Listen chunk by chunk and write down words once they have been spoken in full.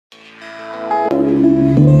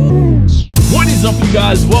you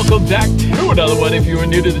guys? Welcome back to another one. If you are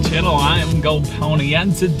new to the channel, I am Gold Pony,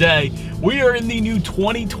 and today we are in the new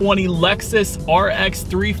 2020 Lexus RX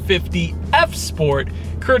 350 F Sport,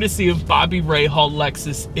 courtesy of Bobby Rahal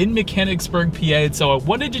Lexus in Mechanicsburg, PA. And so I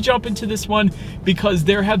wanted to jump into this one because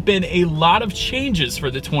there have been a lot of changes for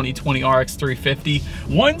the 2020 RX 350.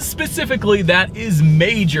 One specifically that is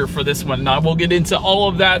major for this one, and I will get into all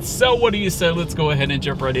of that. So what do you say? Let's go ahead and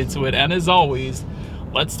jump right into it. And as always,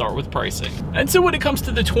 let's start with pricing. And so when it comes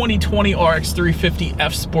to the 2020 RX 350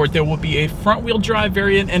 F Sport, there will be a front-wheel drive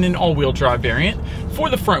variant and an all-wheel drive variant. For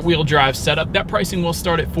the front-wheel drive setup, that pricing will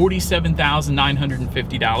start at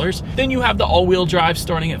 $47,950. Then you have the all-wheel drive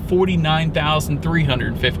starting at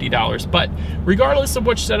 $49,350. But regardless of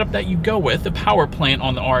which setup that you go with, the power plant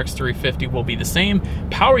on the RX 350 will be the same.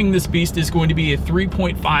 Powering this beast is going to be a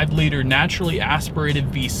 3.5-liter naturally aspirated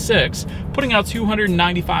V6, putting out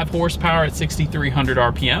 295 horsepower at 6,300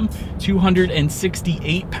 RPM,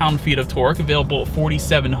 268 pound-feet of torque, available at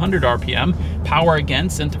 4,700 RPM. Power again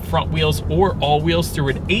sent to front wheels or all wheels through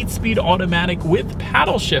an 8-speed automatic with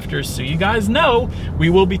paddle shifters. So you guys know we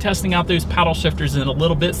will be testing out those paddle shifters in a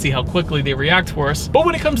little bit, see how quickly they react for us. But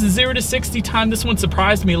when it comes to 0 to 60 time, this one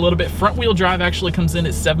surprised me a little bit. Front wheel drive actually comes in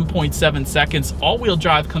at 7.7 seconds. All-wheel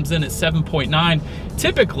drive comes in at 7.9.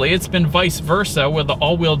 Typically, it's been vice versa, where the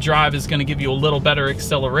all-wheel drive is going to give you a little better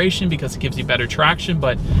acceleration because it gives you better traction,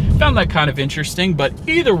 but found that kind of interesting. But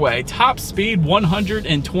either way, top speed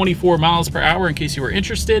 124 miles per hour in case you were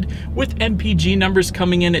interested, with MPG numbers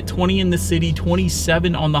coming in at 20 in the city,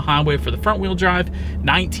 27 on the highway for the front-wheel drive,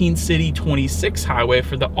 19 city, 26 highway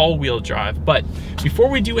for the all-wheel drive. But before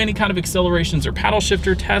we do any kind of accelerations or paddle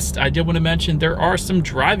shifter test, I did want to mention there are some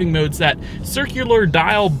driving modes. That circular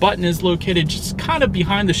dial button is located just kind of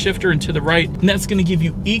behind the shifter and to the right, and that's going to give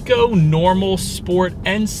you Eco, Normal, Sport,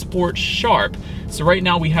 and Sport Sharp. So right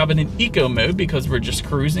now we have it in Eco mode because we're just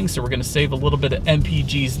cruising, so we're going to save a little bit of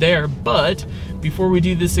MPGs there. But before we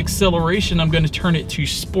do this acceleration, I'm going to turn it to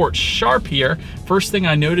Sport Sharp here. First thing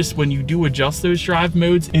I noticed when you do adjust those drive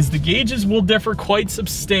modes is the gauges will differ quite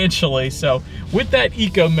substantially. So with that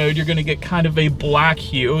Eco mode, you're going to get kind of a black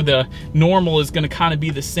hue. The Normal is going to kind of be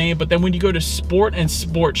the same, but then when you go to Sport and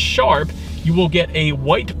Sport Sharp, you will get a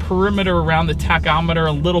white perimeter around the tachometer,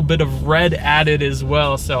 a little bit of red added as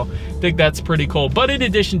well. So I think that's pretty cool. But in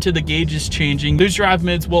addition to the gauges changing, those drive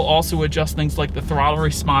modes will also adjust things like the throttle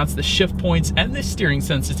response, the shift points, and the steering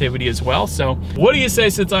sensitivity as well. So what do you say,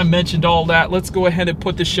 since I mentioned all that? Let's go ahead and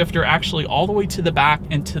put the shifter actually all the way to the back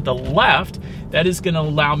and to the left. That is going to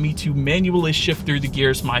allow me to manually shift through the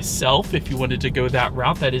gears myself. If you wanted to go that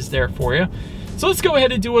route, that is there for you. So let's go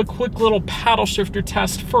ahead and do a quick little paddle shifter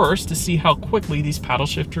test first to see how quickly these paddle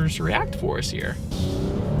shifters react for us here.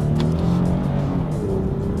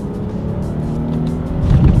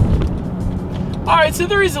 All right, so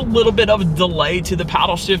there is a little bit of a delay to the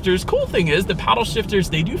paddle shifters. Cool thing is the paddle shifters,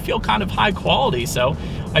 they do feel kind of high quality, so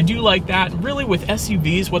I do like that. Really, with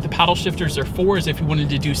SUVs, what the paddle shifters are for is if you wanted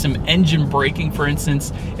to do some engine braking, for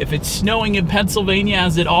instance. If it's snowing in Pennsylvania,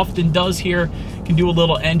 as it often does here, you can do a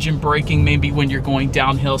little engine braking maybe when you're going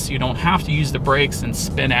downhill, so you don't have to use the brakes and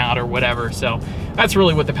spin out or whatever. So that's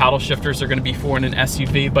really what the paddle shifters are going to be for in an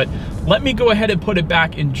SUV. But let me go ahead and put it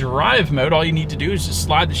back in drive mode. All you need to do is just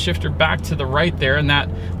slide the shifter back to the right there, and that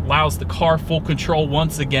allows the car full control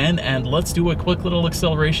once again. And let's do a quick little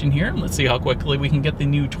acceleration here, and let's see how quickly we can get the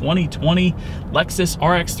new 2020 Lexus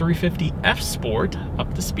RX 350 F Sport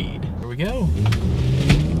up to speed. Here we go.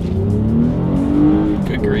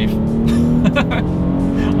 Good grief.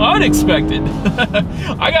 Unexpected.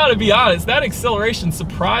 I gotta be honest, that acceleration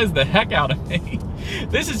surprised the heck out of me.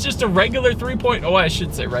 This is just a regular I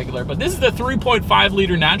should say regular, but this is the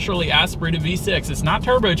 3.5-liter naturally aspirated V6. It's not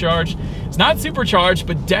turbocharged, it's not supercharged,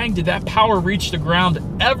 but dang, did that power reach the ground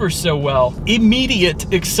ever so well.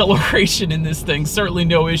 Immediate acceleration in this thing. Certainly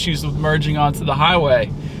no issues with merging onto the highway.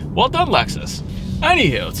 Well done, Lexus.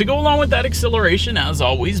 Anywho, to go along with that acceleration, as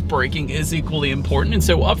always, braking is equally important. And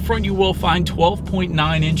so up front, you will find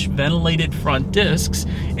 12.9-inch ventilated front discs.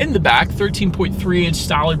 In the back, 13.3-inch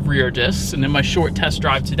solid rear discs. And in my short test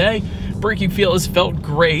drive today, braking feel has felt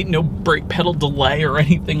great. No brake pedal delay or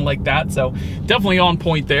anything like that. So definitely on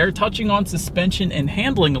point there. Touching on suspension and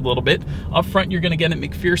handling a little bit. Up front, you're going to get a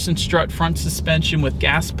McPherson strut front suspension with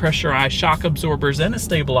gas pressurized shock absorbers and a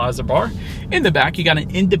stabilizer bar. In the back, you got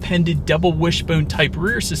an independent double wishbone type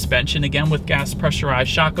rear suspension, again with gas pressurized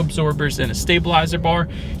shock absorbers and a stabilizer bar.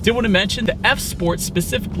 Did want to mention the F Sport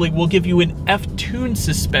specifically will give you an F-Tune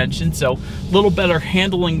suspension, so a little better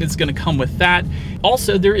handling is going to come with that.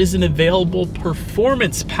 Also, there is an available available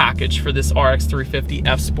performance package for this RX 350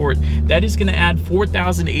 F Sport. That is going to add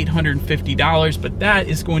 $4,850, but that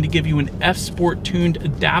is going to give you an F Sport tuned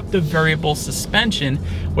adaptive variable suspension,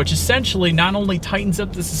 which essentially not only tightens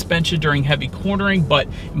up the suspension during heavy cornering, but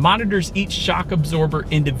monitors each shock absorber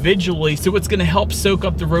individually, so it's going to help soak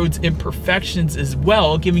up the road's imperfections as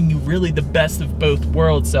well, giving you really the best of both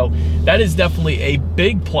worlds. So that is definitely a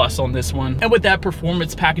big plus on this one. And with that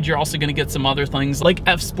performance package, you're also going to get some other things like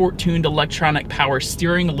F Sport tuned electronic power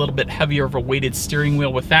steering, a little bit heavier of a weighted steering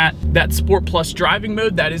wheel with that. That Sport Plus driving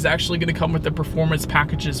mode, that is actually going to come with the performance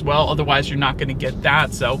package as well. Otherwise, you're not going to get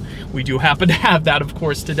that. So we do happen to have that, of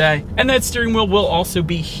course, today. And that steering wheel will also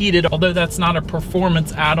be heated, although that's not a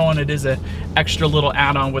performance add-on. It is an extra little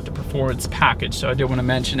add-on with the performance package. So I did want to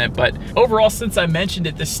mention it. But overall, since I mentioned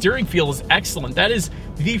it, the steering feel is excellent. That is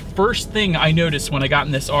the first thing I noticed when I got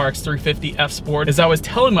in this RX 350 F Sport. As I was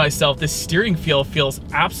telling myself, this steering feel feels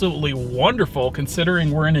absolutely wonderful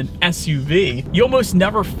considering we're in an SUV. You almost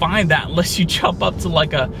never find that unless you jump up to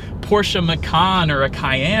like a Porsche Macan or a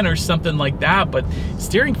Cayenne or something like that, but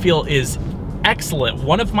steering feel is excellent.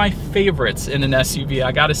 One of my favorites in an SUV,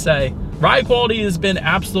 I gotta say. Ride quality has been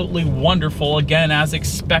absolutely wonderful, again, as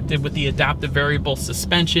expected with the adaptive variable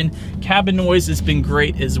suspension. Cabin noise has been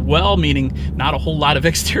great as well, meaning not a whole lot of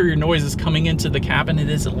exterior noises coming into the cabin. It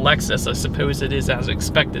is a Lexus, I suppose it is as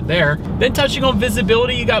expected there. Then touching on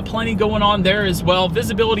visibility, you got plenty going on there as well.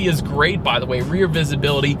 Visibility is great, by the way, rear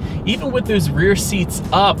visibility. Even with those rear seats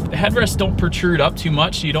up, the headrests don't protrude up too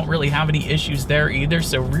much, so you don't really have any issues there either.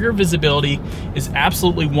 So rear visibility is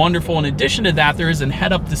absolutely wonderful. In addition to that, there is a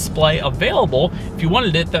head-up display available. If you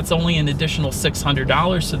wanted it, that's only an additional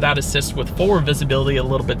 $600, so that assists with forward visibility a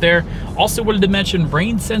little bit there. Also wanted to mention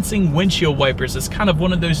rain sensing windshield wipers. It's kind of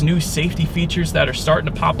one of those new safety features that are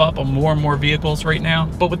starting to pop up on more and more vehicles right now.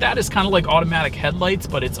 But with that, it's kind of like automatic headlights,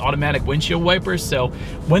 but it's automatic windshield wipers. So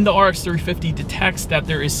when the RX 350 detects that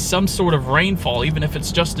there is some sort of rainfall, even if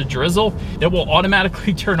it's just a drizzle, it will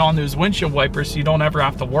automatically turn on those windshield wipers so you don't ever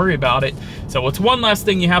have to worry about it. So it's one less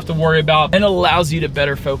thing you have to worry about, and it allows you to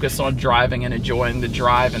better focus on driving and enjoying the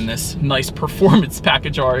drive in this nice performance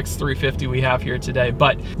package RX 350 we have here today.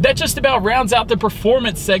 But that just about rounds out the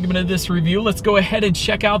performance segment of this review. Let's go ahead and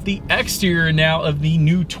check out the exterior now of the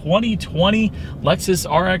new 2020 Lexus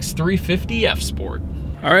RX 350 F Sport.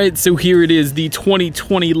 All right, so here it is, the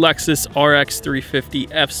 2020 Lexus RX 350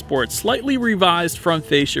 F Sport. Slightly revised front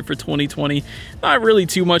fascia for 2020. Not really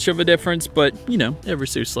too much of a difference, but, you know, ever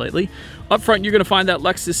so slightly. Up front, you're going to find that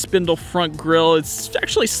Lexus spindle front grille. It's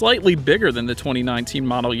actually slightly bigger than the 2019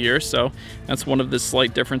 model year, so that's one of the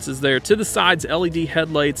slight differences there. To the sides, LED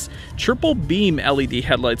headlights, triple beam LED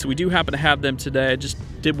headlights. We do happen to have them today. I just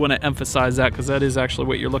did want to emphasize that because that is actually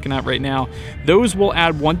what you're looking at right now. Those will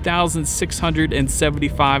add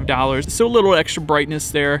 $1,675, so a little extra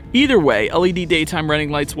brightness there. Either way, LED daytime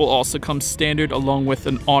running lights will also come standard along with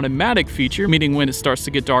an automatic feature, meaning when it starts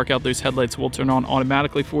to get dark out, those headlights will turn on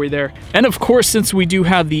automatically for you there. And of course, since we do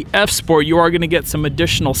have the F Sport, you are going to get some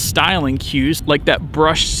additional styling cues, like that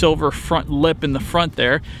brushed silver front lip in the front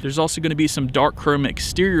there. There's also going to be some dark chrome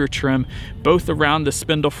exterior trim, both around the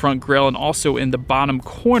spindle front grille and also in the bottom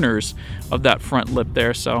corners of that front lip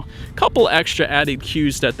there. So a couple extra added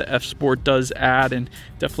cues that the F Sport does add, and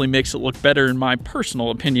definitely makes it look better in my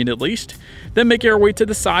personal opinion at least. Then making our way to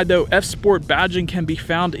the side though, F Sport badging can be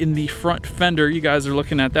found in the front fender. You guys are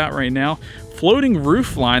looking at that right now. Floating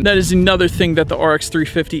roof line, that is another thing that the RX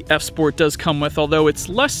 350 F Sport does come with, although it's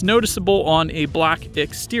less noticeable on a black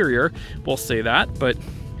exterior, we'll say that, but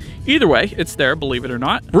either way, it's there, believe it or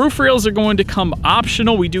not. Roof rails are going to come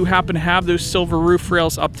optional. We do happen to have those silver roof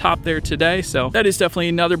rails up top there today, so that is definitely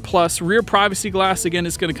another plus. Rear privacy glass, again,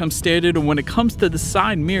 is going to come standard. And when it comes to the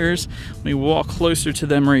side mirrors, let me walk closer to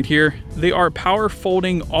them right here. They are power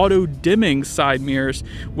folding auto dimming side mirrors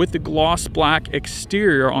with the gloss black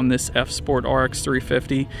exterior on this F Sport RX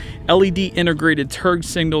 350. LED integrated turn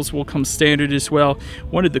signals will come standard as well.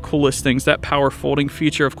 One of the coolest things, that power folding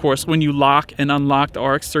feature, of course, when you lock and unlock the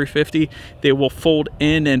RX 350, they will fold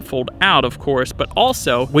in and fold out, of course, but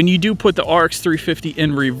also when you do put the RX 350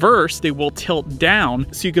 in reverse, they will tilt down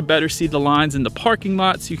so you can better see the lines in the parking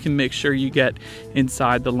lot, so you can make sure you get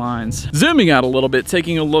inside the lines. Zooming out a little bit,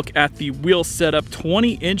 taking a look at the wheel setup,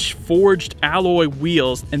 20-inch forged alloy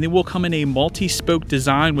wheels, and they will come in a multi-spoke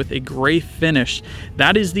design with a gray finish.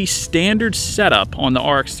 That is the standard setup on the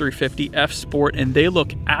RX 350 F Sport, and they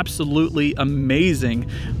look absolutely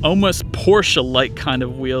amazing, almost Porsche-like kind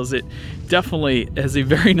of wheels. It definitely has a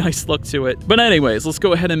very nice look to it. But anyways, let's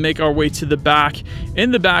go ahead and make our way to the back.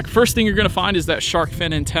 In the back, first thing you're gonna find is that shark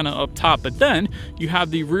fin antenna up top, but then you have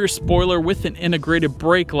the rear spoiler with an integrated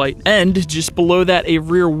brake light, and just below that, a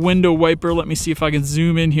rear window wiper. Let me see if I can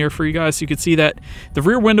zoom in here for you guys so you can see that the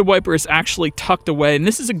rear window wiper is actually tucked away, and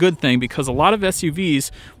this is a good thing because a lot of SUVs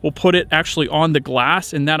will put it actually on the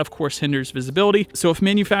glass, and that of course hinders visibility. So if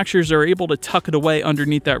manufacturers are able to tuck it away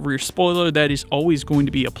underneath that rear spoiler, that is always going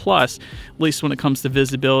to be a plus, at least when it comes to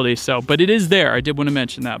visibility. So, but it is there, I did want to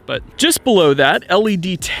mention that. But just below that,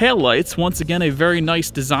 LED taillights, once again a very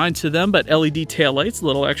nice design to them, but LED taillights, a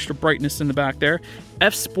little extra brightness in the back there.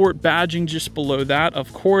 F-Sport badging just below that,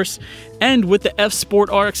 of course. And with the F-Sport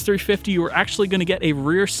RX 350, you're actually going to get a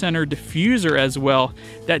rear center diffuser as well.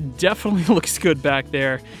 That definitely looks good back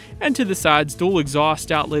there. And to the sides, dual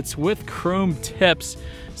exhaust outlets with chrome tips.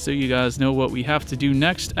 So you guys know what we have to do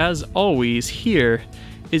next. As always, here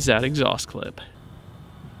is that exhaust clip.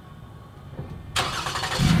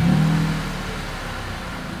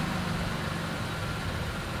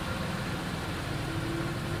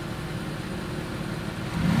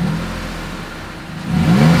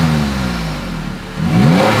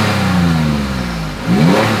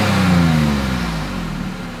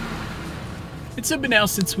 So but now,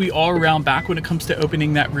 since we are around back when it comes to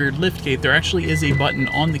opening that rear liftgate, there actually is a button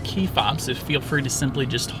on the key fob, so feel free to simply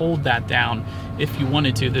just hold that down if you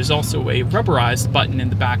wanted to. There's also a rubberized button in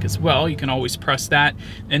the back as well. You can always press that.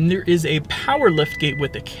 And there is a power liftgate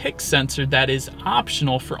with a kick sensor that is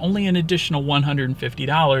optional for only an additional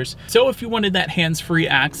 $150. So if you wanted that hands-free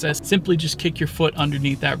access, simply just kick your foot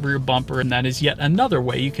underneath that rear bumper, and that is yet another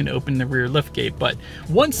way you can open the rear liftgate. But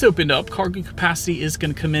once opened up, cargo capacity is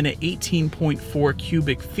going to come in at 18.4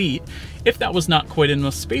 cubic feet. If that was not quite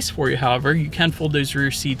enough space for you, however, you can fold those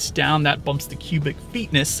rear seats down. That bumps the cubic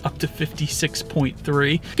feetness up to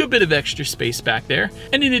 56.3. Good bit of extra space back there.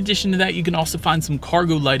 And in addition to that, you can also find some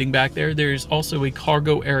cargo lighting back there. There's also a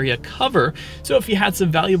cargo area cover. So if you had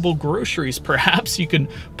some valuable groceries, perhaps you can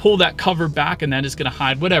pull that cover back, and that is going to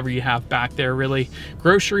hide whatever you have back there, really.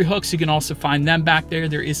 Grocery hooks, you can also find them back there.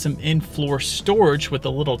 There is some in-floor storage with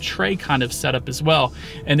a little tray kind of setup as well.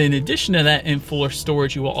 And in addition to that in-floor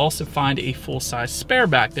storage, you will also find a full-size spare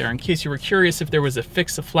back there. In case you were curious if there was a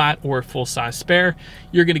fix-a-flat or a full-size spare,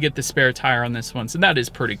 you're going to get the spare tire on this one, so that is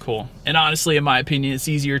pretty cool. And honestly, in my opinion, it's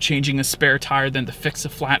easier changing a spare tire than to fix a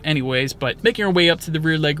flat anyways. But making our way up to the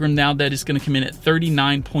rear legroom now, that is going to come in at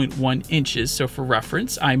 39.1 inches. So for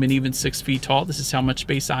reference, I'm an even 6 feet tall. This is how much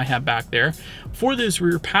space I have back there. For those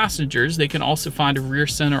rear passengers, they can also find a rear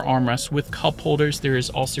center armrest with cup holders. There is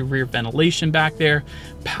also rear ventilation back there.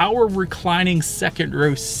 Power reclining second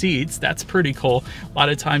row seats. That's pretty cool. A lot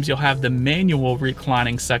of times you'll have the manual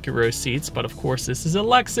reclining second row seats, but of course this is a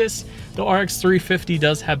Lexus. The RX 350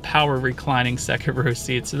 does have power reclining second row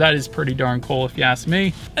seats, so that is pretty darn cool if you ask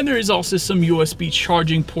me. And there is also some USB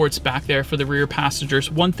charging ports back there for the rear passengers.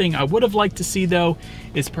 One thing I would have liked to see though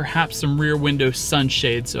is perhaps some rear window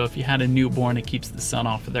sunshades, so if you had a newborn, it keeps the sun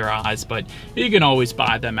off of their eyes, but you can always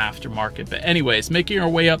buy them aftermarket. But anyways, making our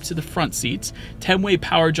way up to the front seats, 10-way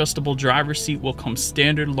power adjustable driver's seat will come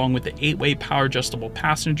standard along with the 8-way power adjustable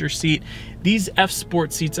passenger seat. These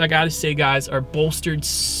F-Sport seats, I gotta say guys, are bolstered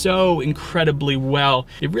so incredibly well.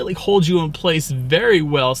 It really holds you in place very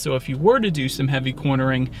well, so if you were to do some heavy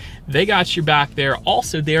cornering, they got your back there.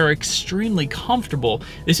 Also, they are extremely comfortable.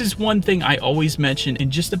 This is one thing I always mention in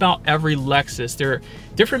just about every Lexus.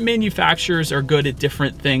 Different manufacturers are good at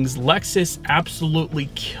different things. Lexus absolutely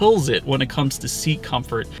kills it when it comes to seat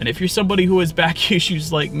comfort. And if you're somebody who has back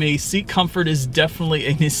issues like me, seat comfort is definitely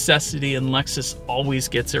a necessity, and Lexus always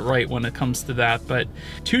gets it right when it comes to that. But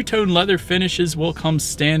two-tone leather finishes will come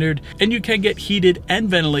standard, and you can get heated and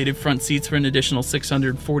ventilated front seats for an additional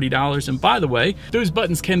 $640. And by the way, those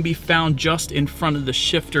buttons can be found just in front of the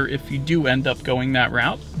shifter if you do end up going that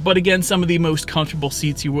route. But again, some of the most comfortable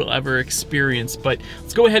seats you will ever experience. But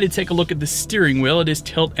let's go ahead and take a look at the steering wheel. It is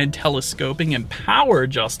tilt and telescoping and power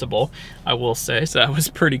adjustable, I will say, so that was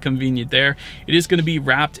pretty convenient there. It is going to be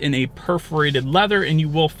wrapped in a perforated leather, and you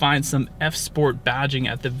will find some F-Sport badging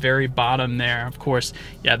at the very bottom there. Of course,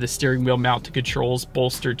 yeah, the steering wheel mounted controls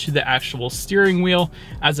bolstered to the actual steering wheel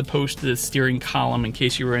as opposed to the steering column, in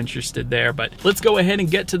case you were interested there. But let's go ahead and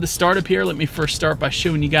get to the startup here. Let me first start by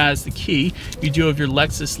showing you guys the key. You do have your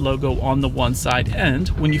Lexus logo on the one side, and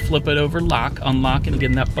when you flip it over, lock, unlock, and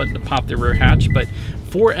again, that button to pop the rear hatch. But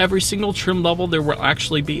For every single trim level, there will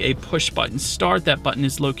actually be a push button start. That button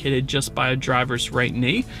is located just by a driver's right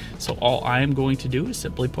knee. So all I am going to do is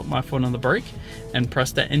simply put my foot on the brake and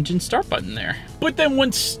press that engine start button there. But then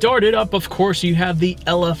once started up, of course, you have the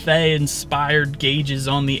LFA inspired gauges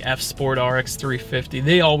on the F Sport RX 350.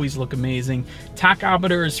 They always look amazing.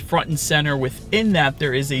 Tachometer is front and center. Within that,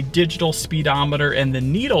 there is a digital speedometer, and the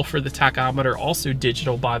needle for the tachometer also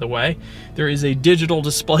digital, by the way. There is a digital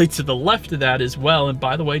display to the left of that as well. And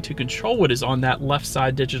by the way, to control what is on that left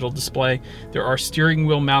side digital display, there are steering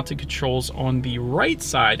wheel mounted controls on the right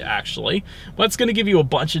side, actually. Well, it's going to give you a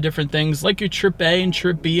bunch of different things like your trip A and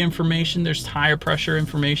trip B information. There's tire pressure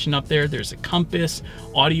information up there. There's a compass,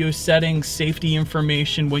 audio settings, safety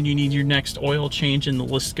information when you need your next oil change, and the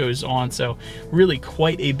list goes on. So really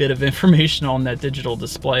quite a bit of information on that digital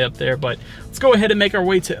display up there. But let's go ahead and make our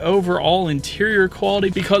way to overall interior quality,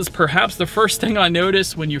 because perhaps the first thing I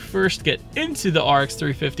noticed when you first get into the RX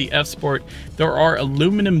 350 F Sport, there are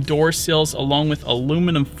aluminum door sills along with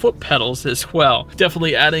aluminum foot pedals as well.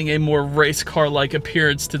 Definitely adding a more race car-like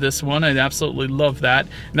appearance to this one. I absolutely love that.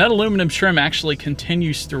 And that aluminum trim actually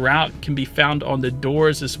continues throughout. It can be found on the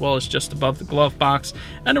doors as well as just above the glove box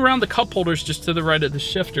and around the cup holders just to the right of the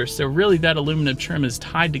shifter. So really that aluminum trim is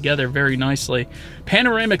tied together very nicely.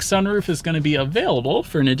 Panoramic sunroof is going to be available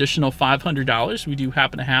for an additional $500. We do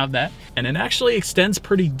happen to have that. And it actually extends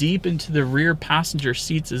pretty deep into the rear passenger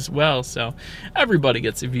seats as well. So everybody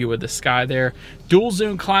gets a view of the sky there. Dual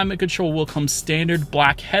zone climate control will come standard.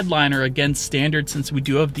 Black headliner, again standard since we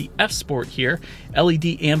do have the F Sport here.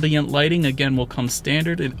 LED ambient lighting, again, will come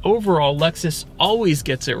standard. And overall, Lexus always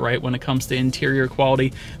gets it right when it comes to interior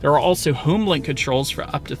quality. There are also home link controls for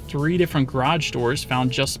up to 3 different garage doors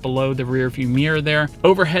found just below the rear view mirror there.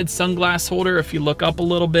 Overhead sunglass holder, if you look up a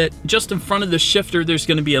little bit. Just in front of the shifter, there's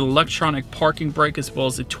going to be an electronic parking brake as well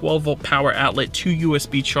as a 12-volt power outlet, 2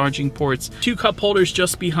 USB charging ports, 2 cup holders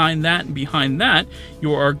just behind that, and behind that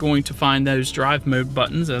you are going to find those drive mode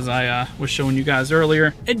buttons as I was showing you guys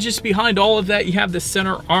earlier. And just behind all of that, you have the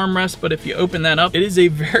center armrest, but if you open that up, it is a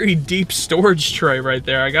very deep storage tray right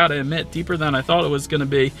there. I gotta admit, deeper than I thought it was gonna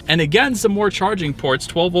be. And again, some more charging ports,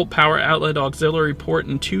 12-volt power outlet, auxiliary port,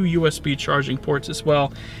 and 2 USB charging ports as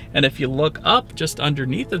well. And if you look up just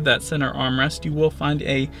underneath of that center armrest, you will find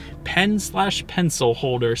a pen/pencil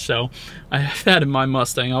holder. So I have that in my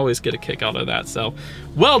Mustang. I always get a kick out of that. So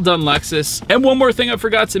well done, Lexus. And one more thing I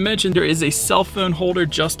forgot to mention, there is a cell phone holder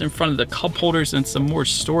just in front of the cup holders and some more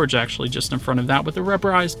storage actually just in front of that with a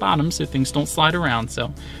rubberized bottom so things don't slide around.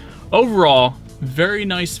 So overall, very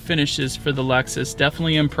nice finishes for the Lexus.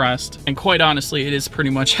 Definitely impressed. And quite honestly, it is pretty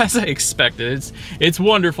much as I expected. It's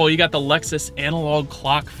wonderful. You got the Lexus analog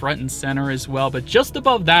clock front and center as well. But just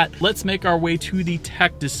above that, let's make our way to the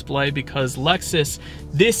tech display, because Lexus,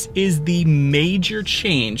 this is the major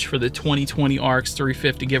change for the 2020 RX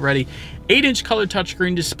 350. Get ready. 8-inch color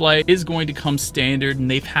touchscreen display is going to come standard, and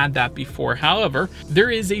they've had that before. However, there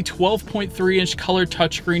is a 12.3-inch color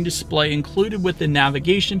touchscreen display included with the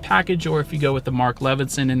navigation package, or if you go with the Mark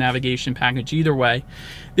Levinson and navigation package, either way.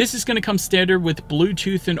 This is going to come standard with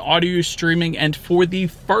Bluetooth and audio streaming, and for the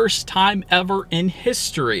first time ever in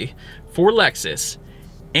history for Lexus,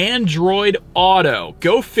 Android Auto.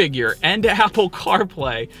 Go figure. And Apple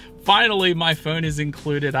CarPlay. Finally, my phone is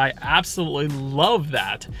included. I absolutely love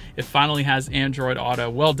that. It finally has Android Auto.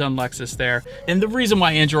 Well done, Lexus there. And the reason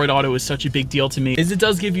why Android Auto is such a big deal to me is it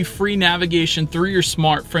does give you free navigation through your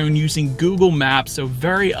smartphone using Google Maps, so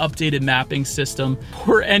very updated mapping system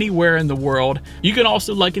for anywhere in the world. You can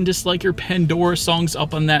also like and dislike your Pandora songs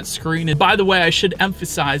up on that screen. And by the way, I should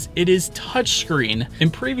emphasize, it is touchscreen.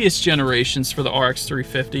 In previous generations for the RX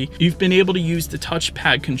 350, you've been able to use the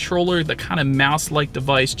touchpad controller, the kind of mouse-like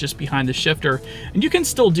device just behind the shifter, and you can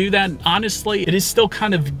still do that. Honestly, it is still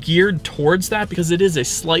kind of geared towards that because it is a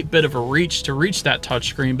slight bit of a reach to reach that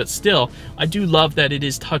touchscreen, but still, I do love that it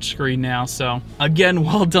is touchscreen now. So again,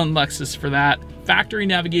 well done, Lexus, for that. Factory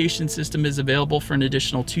navigation system is available for an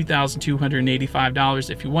additional $2,285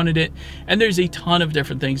 if you wanted it, and there's a ton of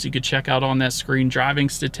different things you could check out on that screen. Driving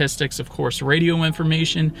statistics, of course, radio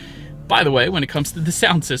information. By the way, when it comes to the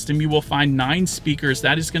sound system, you will find 9 speakers.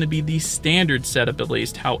 That is going to be the standard setup at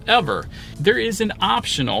least. However, there is an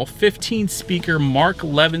optional 15-speaker Mark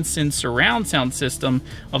Levinson surround sound system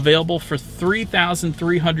available for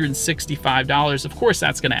 $3,365. Of course,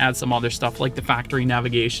 that's going to add some other stuff like the factory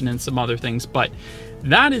navigation and some other things, but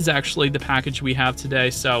that is actually the package we have today.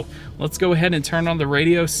 So let's go ahead and turn on the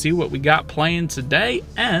radio, see what we got playing today,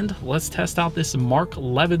 and let's test out this Mark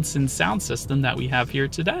Levinson sound system that we have here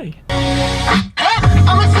today.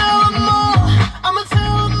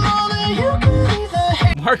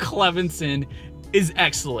 Mark Levinson is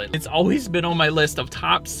excellent. It's always been on my list of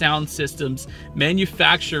top sound systems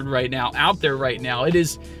manufactured right now, out there right now. It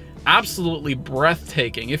is absolutely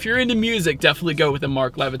breathtaking. If you're into music, definitely go with the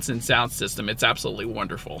Mark Levinson sound system. It's absolutely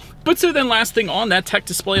wonderful. But so then last thing on that tech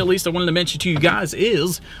display, at least I wanted to mention to you guys,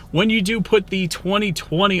 is when you do put the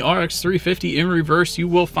 2020 RX 350 in reverse, you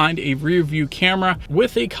will find a rear view camera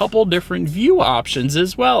with a couple different view options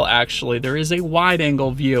as well. Actually, there is a wide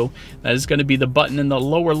angle view. That is going to be the button in the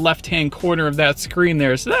lower left hand corner of that screen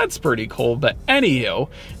there, so that's pretty cool. But anyhow,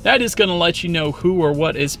 that is going to let you know who or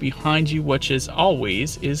what is behind you, which as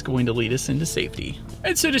always is going to lead us into safety.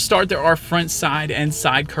 And so to start, there are front, side, and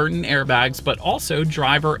side curtain airbags, but also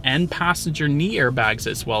driver and passenger knee airbags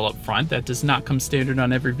as well up front. That does not come standard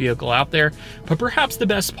on every vehicle out there. But perhaps the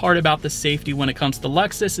best part about the safety when it comes to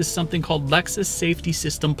Lexus is something called Lexus Safety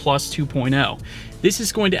System Plus 2.0. This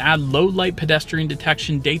is going to add low light pedestrian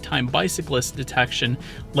detection, daytime bicyclist detection,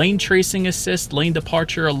 lane tracing assist, lane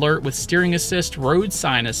departure alert with steering assist, road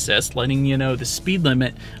sign assist, letting you know the speed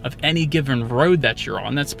limit of any given road that you're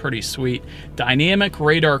on. That's pretty sweet. Dynamic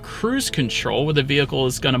radar cruise control, where the vehicle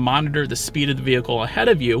is going to monitor the speed of the vehicle ahead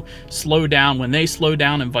of you, slow down when they slow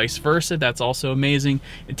down and vice versa. That's also amazing.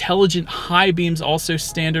 Intelligent high beams also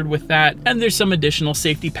standard with that. And there's some additional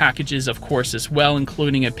safety packages, of course, as well,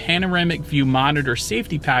 including a panoramic view monitor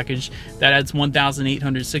safety package that adds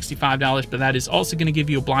 $1,865, but that is also going to give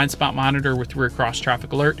you a blind spot monitor with rear cross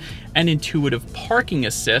traffic alert and intuitive parking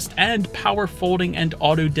assist and power folding and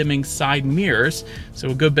auto dimming side mirrors. So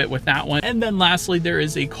a good bit with that one. And then lastly, there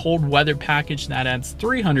is a cold weather package that adds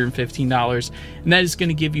 $315, and that is going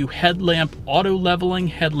to give you headlamp auto leveling,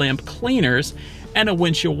 headlamp cleaners, and a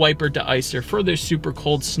windshield wiper deicer for those super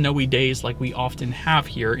cold, snowy days like we often have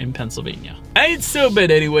here in Pennsylvania. And so,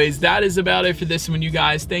 but anyways, that is about it for this one, you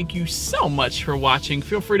guys. Thank you so much for watching.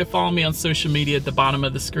 Feel free to follow me on social media at the bottom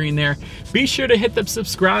of the screen there. Be sure to hit the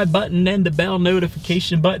subscribe button and the bell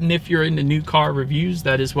notification button if you're into new car reviews.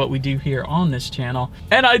 That is what we do here on this channel.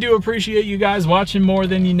 And I do appreciate you guys watching more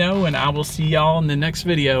than you know, and I will see y'all in the next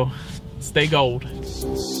video. Stay gold.